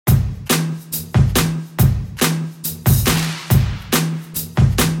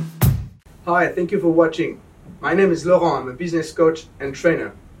Hi, thank you for watching. My name is Laurent, I'm a business coach and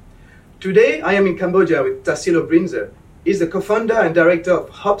trainer. Today I am in Cambodia with Tassilo Brinzer. He's the co-founder and director of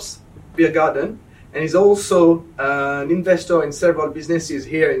Hops Beer Garden and is also an investor in several businesses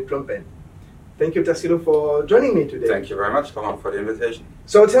here in Phnom Penh. Thank you, Tassilo, for joining me today. Thank you very much, Laurent, for the invitation.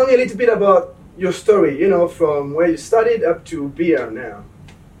 So tell me a little bit about your story, from where you started up to beer now.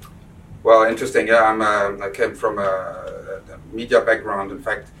 Well, interesting. Yeah, I came from a media background. In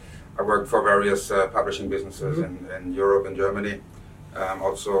fact, I worked for various publishing businesses in Europe and Germany.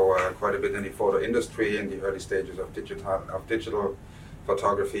 Also quite a bit in the photo industry in the early stages of digital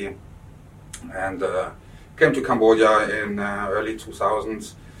photography. And came to Cambodia in early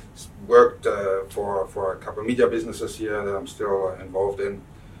 2000s. Worked for a couple of media businesses here that I'm still involved in.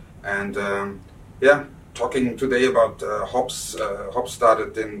 And talking today about Hops. Hops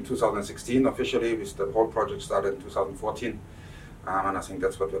started in 2016 officially. The whole project started in 2014. And I think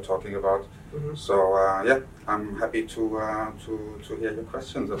that's what we're talking about. So I'm happy to hear your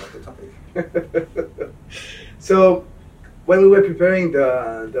questions about the topic. So when we were preparing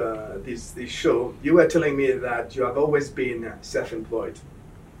this show, you were telling me that you have always been self-employed.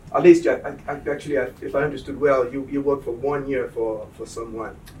 At least, if I understood well, you worked for 1 year for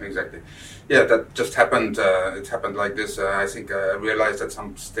someone. Exactly. Yeah, that just happened. It happened like this. I think I realized at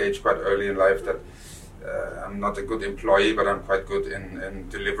some stage quite early in life that I'm not a good employee, but I'm quite good in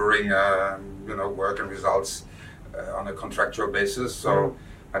delivering, work and results on a contractual basis. So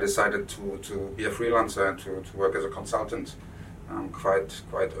I decided to be a freelancer and to work as a consultant quite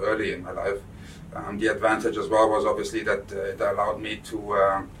early in my life. The advantage as well was obviously that it allowed me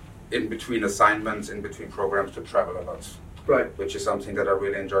to, in between assignments, in between programs, to travel a lot. Right. Which is something that I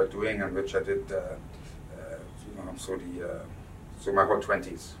really enjoyed doing and which I did through my whole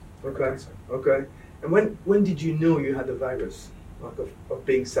 20s. Okay. And when did you know you had the virus of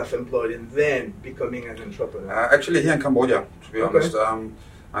being self-employed and then becoming an entrepreneur? Actually here in Cambodia, to be honest.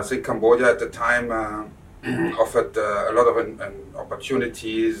 I think Cambodia at the time offered a lot of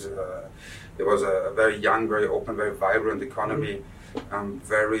opportunities. It was a very young, very open, very vibrant economy,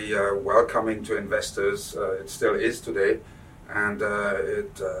 very welcoming to investors. It still is today. And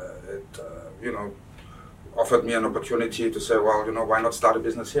it offered me an opportunity to say, well, why not start a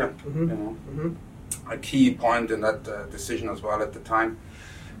business here? A key point in that decision as well at the time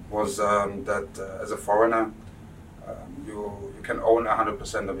was that as a foreigner, you can own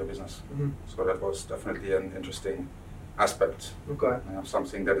 100% of your business. So that was definitely an interesting aspect. Okay.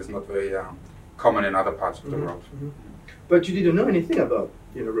 Something that is not very common in other parts of the world. But you didn't know anything about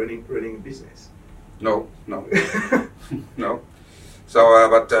running a business. No. No. So,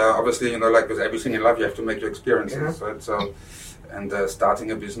 but obviously, like with everything in life, you have to make your experiences, right? So, and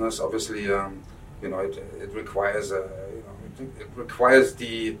starting a business, obviously, it requires it requires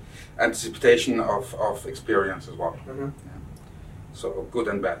the anticipation of experience as well. So good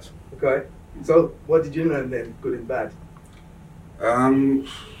and bad. Okay. So what did you learn then, good and bad?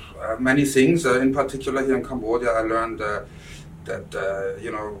 Many things. In particular, here in Cambodia, I learned that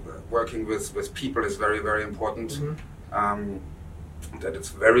working with people is very, very important. That it's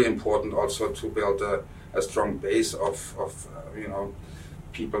very important also to build a strong base of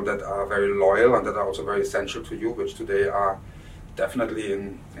people that are very loyal and that are also very essential to you, which today are definitely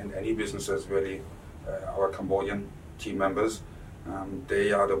in any businesses really our Cambodian team members.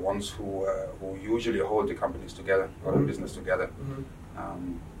 They are the ones who usually hold the companies together or the business together.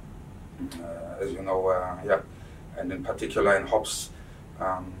 As you know, and in particular in Hops,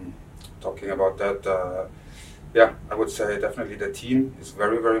 talking about that, I would say definitely the team is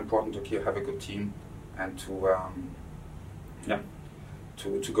very, very important to have a good team and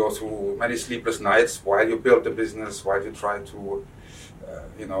to go through many sleepless nights while you build the business, while you try to,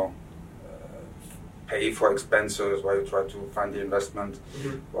 pay for expenses, while you try to find the investment,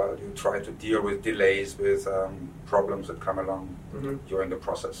 while you try to deal with delays, with problems that come along during the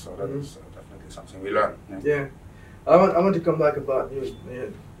process. So that is definitely something we learn. Yeah. I want to come back about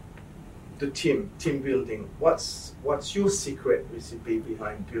the team building. What's your secret recipe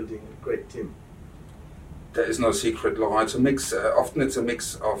behind building a great team? There is no secret, Laurent. It's a mix. Often it's a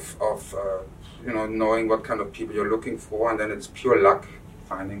mix of knowing what kind of people you're looking for, and then it's pure luck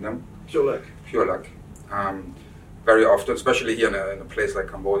finding them. Pure luck. Very often, especially here in a place like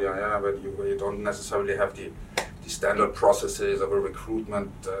Cambodia, where you don't necessarily have the standard processes of a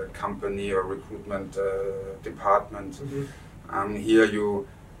recruitment company or recruitment department. Here you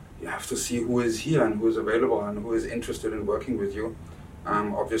have to see who is here and who is available and who is interested in working with you.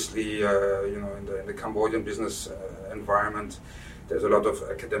 Obviously, in the Cambodian business environment, there's a lot of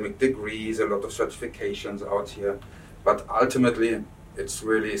academic degrees, a lot of certifications out here, but ultimately it's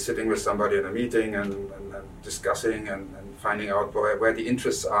really sitting with somebody in a meeting and discussing and finding out where the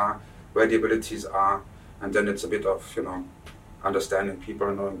interests are, where the abilities are, and then it's a bit of, you know, understanding people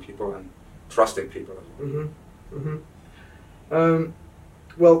and knowing people and trusting people as well. Mm-hmm. Mm-hmm.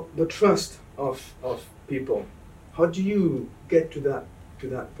 Well, the trust of people. How do you get to that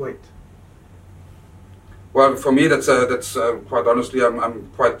point? Well, for me, that's quite honestly,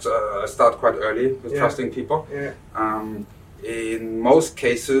 I start quite early with trusting people. Yeah. In most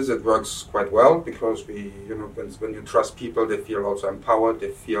cases, it works quite well because when you trust people, they feel also empowered. They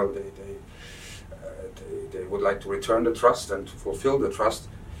feel they would like to return the trust and to fulfill the trust.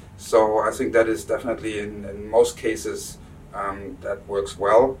 So I think that is definitely in most cases that works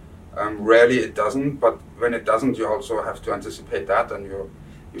well. Rarely it doesn't, but when it doesn't, you also have to anticipate that, and you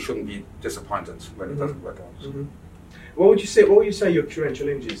shouldn't be disappointed when it doesn't work out. Mm-hmm. What would you say your current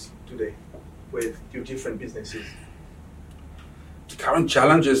challenges today with your different businesses? The current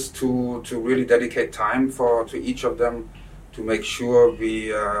challenge is to really dedicate time to each of them, to make sure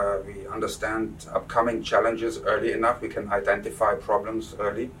we understand upcoming challenges early enough. We can identify problems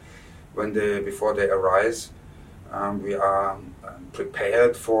early before they arise. We are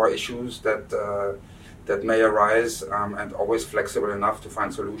prepared for issues that may arise, and always flexible enough to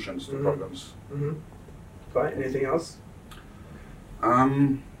find solutions to problems. Mm-hmm. Fine. Anything else?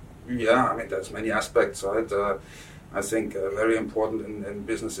 Yeah, I mean, there's many aspects, right? I think very important in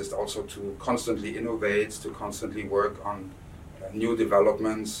business is also to constantly innovate, to constantly work on new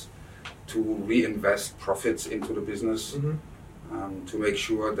developments, to reinvest profits into the business, to make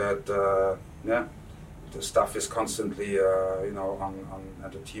sure that the staff is constantly, and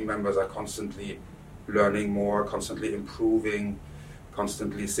the team members are constantly learning more, constantly improving,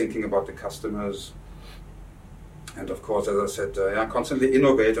 constantly thinking about the customers, and of course, as I said, constantly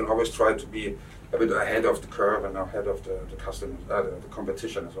innovate and always try to be a bit ahead of the curve and ahead of the customers, the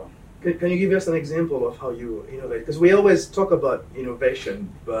competition as well. Can you give us an example of how you innovate? Because we always talk about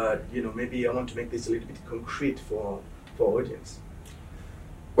innovation, but maybe I want to make this a little bit concrete for audience.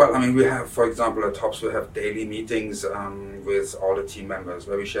 Well, I mean, we have, for example, at Hops, we have daily meetings with all the team members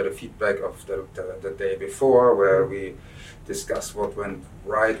where we share the feedback of the day before, where we discuss what went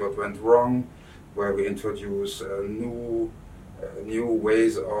right, what went wrong, where we introduce new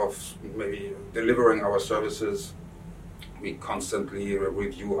ways of maybe delivering our services. We constantly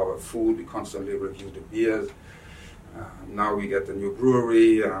review our food, we constantly review the beers. Now we get a new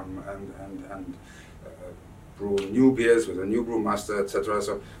brewery and brew new beers with a new brewmaster, etc.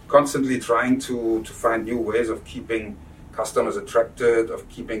 So constantly trying to find new ways of keeping customers attracted, of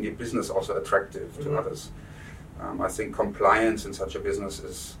keeping the business also attractive to others. I think compliance in such a business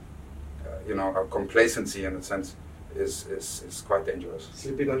is, a complacency in a sense is quite dangerous.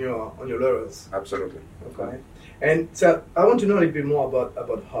 Sleeping on your laurels. Absolutely. Okay. And so I want to know a little bit more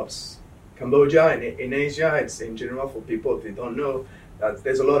about Hops. Cambodia and in Asia, it's in general for people if they don't know that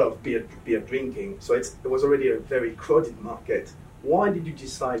there's a lot of beer drinking. So it was already a very crowded market. Why did you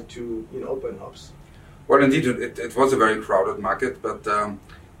decide to open Hops? Well, indeed, it was a very crowded market, but for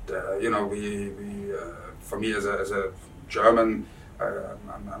me as a German,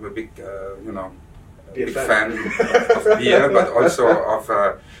 I'm a big fan of beer, but also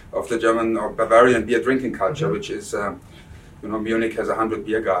of the German or Bavarian beer drinking culture, which is, Munich has 100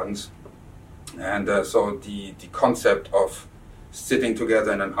 beer gardens, and so the concept of sitting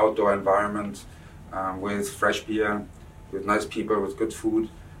together in an outdoor environment with fresh beer, with nice people, with good food,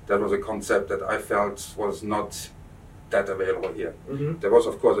 that was a concept that I felt was not that available here. There was,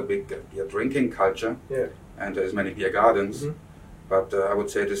 of course, a big beer drinking culture, and there's many beer gardens, but I would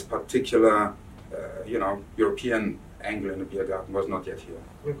say this particular European angle in the beer garden was not yet here.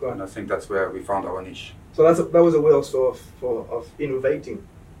 Okay. And I think that's where we found our niche. So that was a way also of innovating.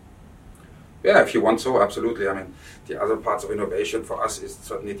 Yeah, if you want so, absolutely. I mean, the other parts of innovation for us is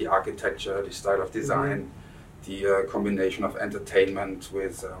certainly the architecture, the style of design, the combination of entertainment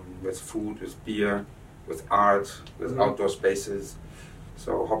with food, with beer, with art, with outdoor spaces.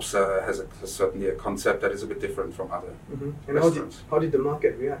 So Hops has certainly a concept that is a bit different from other restaurants. How did the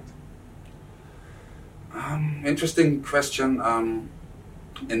market react? Interesting question.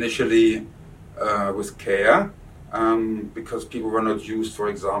 Initially with care, because people were not used, for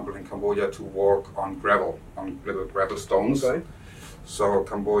example, in Cambodia to walk on little gravel stones. Okay. So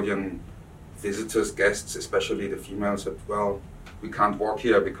Cambodian visitors, guests, especially the females, said, well, we can't walk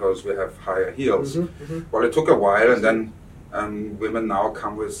here because we have higher heels. Well, it took a while, and then women now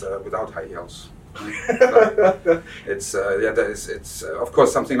come without high heels. It's of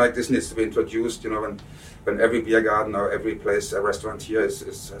course something like this needs to be introduced. When every beer garden or every place, a restaurant here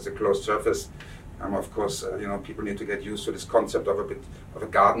has a closed surface, Of course, people need to get used to this concept of a bit of a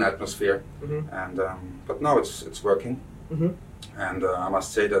garden atmosphere, and but now it's working. And I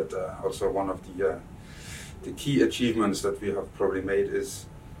must say that also one of the key achievements that we have probably made is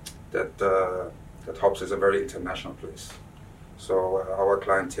that Hops is a very international place. So our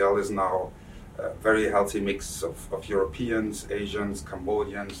clientele is now a very healthy mix of Europeans, Asians,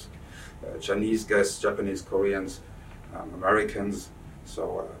 Cambodians, Chinese guests, Japanese, Koreans, Americans.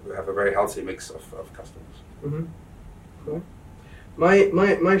 So we have a very healthy mix of customers. Cool.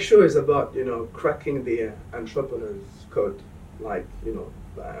 My show is about cracking the entrepreneur's code, like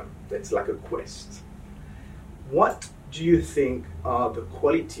it's like a quest. What do you think are the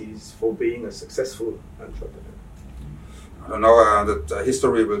qualities for being a successful entrepreneur? I don't know, that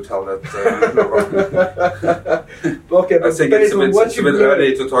history will tell that. Okay, but I think it's a bit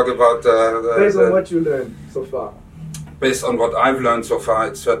early to talk about... based on what you learned so far. Based on what I've learned so far,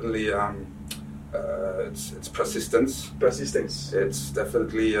 it's certainly it's persistence. Persistence. It's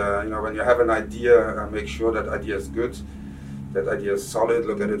definitely, when you have an idea, make sure that idea is good, that idea is solid,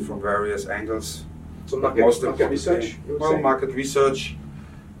 look at it from various angles. So market research? Well, market research.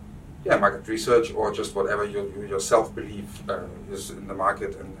 Yeah, market research, or just whatever you yourself believe is in the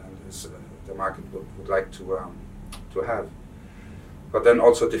market and is the market would like to have. But then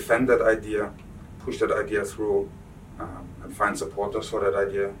also defend that idea, push that idea through, and find supporters for that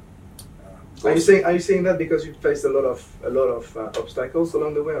idea. Are you saying that because you faced a lot of obstacles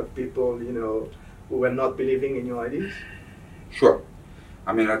along the way of people who were not believing in your ideas? Sure.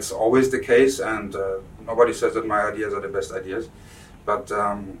 I mean, that's always the case, and nobody says that my ideas are the best ideas, but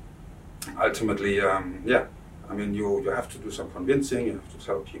ultimately, I mean, you have to do some convincing. You have to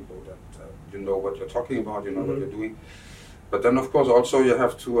tell people that you know what you're talking about, you know what you're doing. But then, of course, also you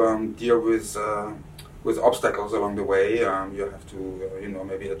have to deal with obstacles along the way. You have to,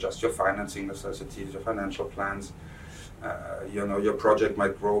 maybe adjust your financing necessities, your financial plans. Your project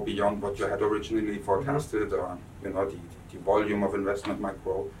might grow beyond what you had originally forecasted, or the volume of investment might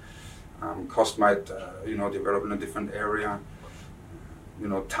grow. Cost might, develop in a different area.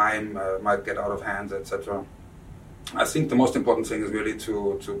 Time might get out of hand, etc. I think the most important thing is really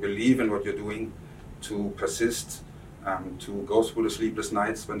to believe in what you're doing, to persist, to go through the sleepless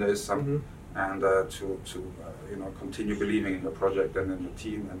nights when there is some, and to continue believing in your project and in your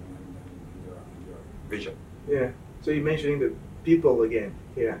team and in your vision. Yeah. So you're mentioning the people again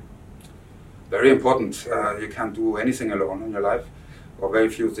here. Very important. You can't do anything alone in your life, or very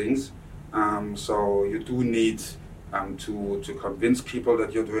few things. So you do need to convince people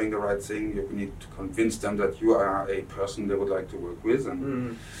that you're doing the right thing. You need to convince them that you are a person they would like to work with,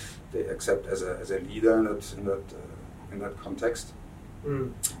 and they accept as a leader in that context.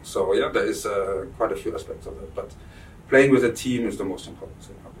 So yeah, there is quite a few aspects of it, but playing with a team is the most important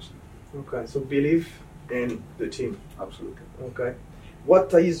thing, obviously. Okay, so believe in the team. Absolutely. Okay.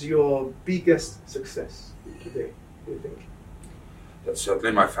 What is your biggest success today, do you think? That's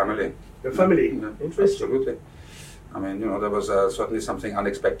certainly my family. Your family? Yeah, interesting. Absolutely. I mean, there was certainly something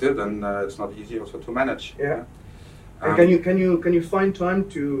unexpected, and it's not easy also to manage. Yeah. And can you find time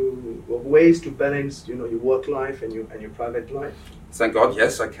or ways to balance, your work life and your private life? Thank God,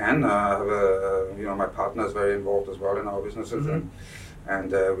 yes, I can. My partner is very involved as well in our businesses,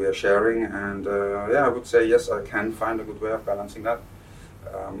 and we are sharing. And I would say yes, I can find a good way of balancing that.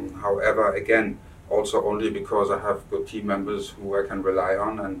 However, again, also only because I have good team members who I can rely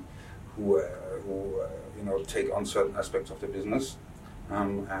on and who take on certain aspects of the business,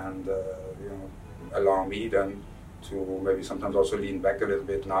 and allow me then to maybe sometimes also lean back a little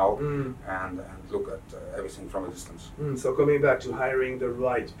bit now and look at everything from a distance. So coming back to hiring the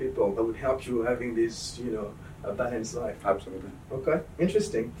right people that would help you having this, a balanced life. Absolutely. Okay,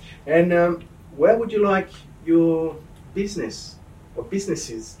 interesting. And where would you like your business or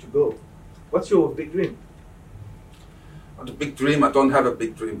businesses to go? What's your big dream? The big dream, I don't have a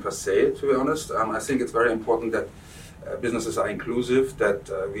big dream per se, to be honest. I think it's very important that businesses are inclusive, that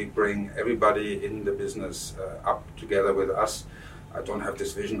we bring everybody in the business up together with us. I don't have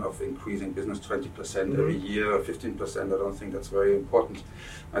this vision of increasing business 20% every year or 15%. I don't think that's very important.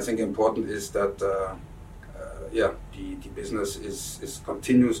 I think important is that the business is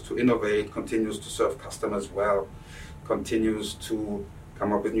continues to innovate, continues to serve customers well, continues to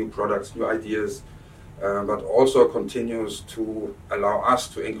come up with new products, new ideas, but also continues to allow us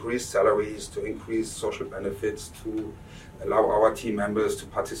to increase salaries, to increase social benefits, to allow our team members to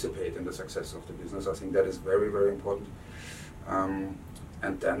participate in the success of the business. I think that is very, very important. And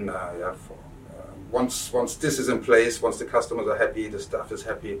then, once this is in place, once the customers are happy, the staff is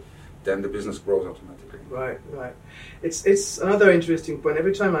happy, then the business grows automatically. Right. It's another interesting point.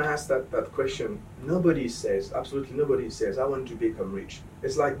 Every time I ask that question, absolutely nobody says, I want to become rich.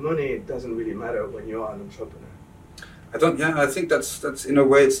 It's like money doesn't really matter when you are an entrepreneur. I think that's in a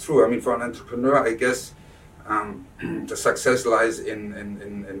way it's true. I mean, for an entrepreneur, I guess the success lies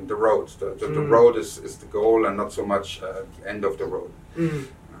in the road. The road is the goal and not so much the end of the road.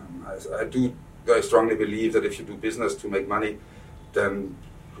 I do very strongly believe that if you do business to make money, then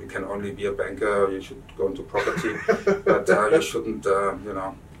you can only be a banker, or you should go into property, but you shouldn't, you're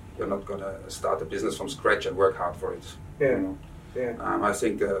not going to start a business from scratch and work hard for it. I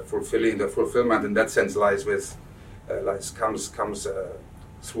think the fulfillment in that sense lies comes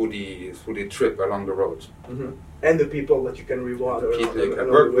through the trip along the road. And the people that you can reward. The people you can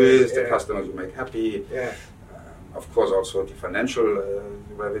work with, the customers you make happy. Of course, also the financial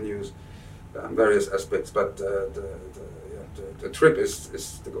revenues, various aspects, but the trip is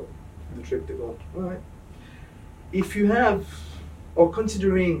the goal. The trip, the goal. All right. If you have, or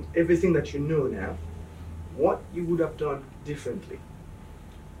considering everything that you know now, what you would have done differently?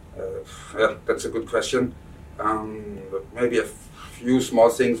 That's a good question. Maybe a few small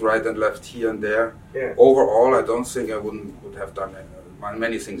things right and left here and there. Overall, I don't think I would have done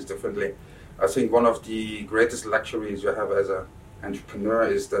many things differently. I think one of the greatest luxuries you have as an entrepreneur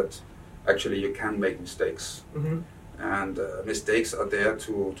is that actually you can make mistakes. And mistakes are there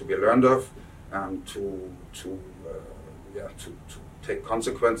to be learned of, to take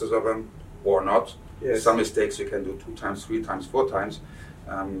consequences of them or not. Some mistakes you can do 2 times, 3 times, 4 times,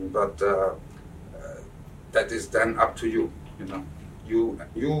 but that is then up to you.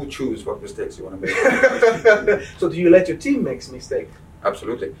 You choose what mistakes you want to make. So do you let your team make mistakes?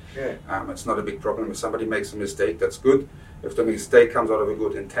 Absolutely. It's not a big problem if somebody makes a mistake. That's good. If the mistake comes out of a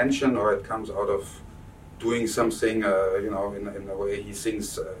good intention or it comes out of doing something, in the way he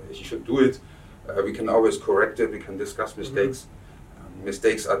thinks he should do it, we can always correct it. We can discuss mistakes.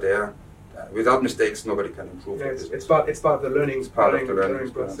 Mistakes are there. Without mistakes, nobody can improve. It's part of the learning. It's part of the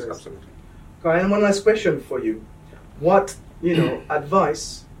learning process. Absolutely. Okay, and one last question for you: what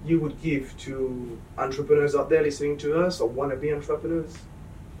advice you would give to entrepreneurs out there listening to us or wannabe entrepreneurs?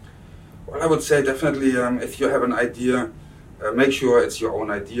 Well, I would say definitely if you have an idea, make sure it's your own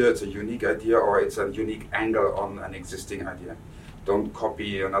idea, it's a unique idea, or it's a unique angle on an existing idea. Don't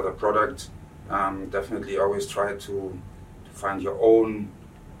copy another product. Definitely always try to find your own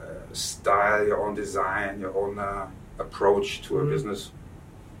style, your own design, your own approach to a business.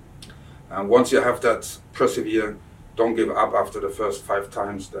 Once you have that, persevere. Don't give up after the first 5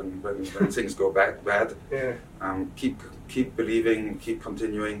 times. Then when things go bad. Keep believing, keep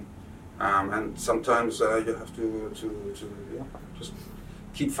continuing, and sometimes you have to just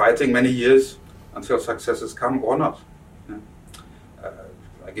keep fighting many years until successes come or not.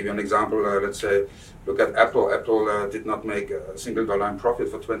 I give you an example. Let's say, look at Apple. Apple did not make a single dollar in profit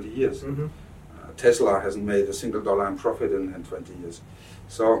for 20 years. Tesla hasn't made a single dollar in profit in 20 years.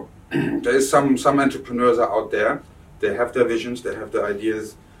 So there is some entrepreneurs are out there. They have their visions, they have their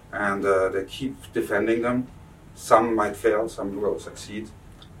ideas, and they keep defending them. Some might fail, some will succeed.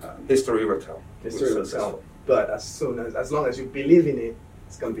 History will tell. History will tell. But as long as you believe in it,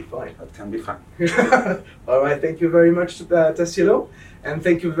 it's going to be fine. That can be fine. All right, thank you very much, Tassilo, and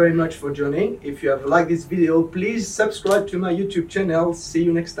thank you very much for joining. If you have liked this video, please subscribe to my YouTube channel. See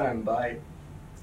you next time. Bye.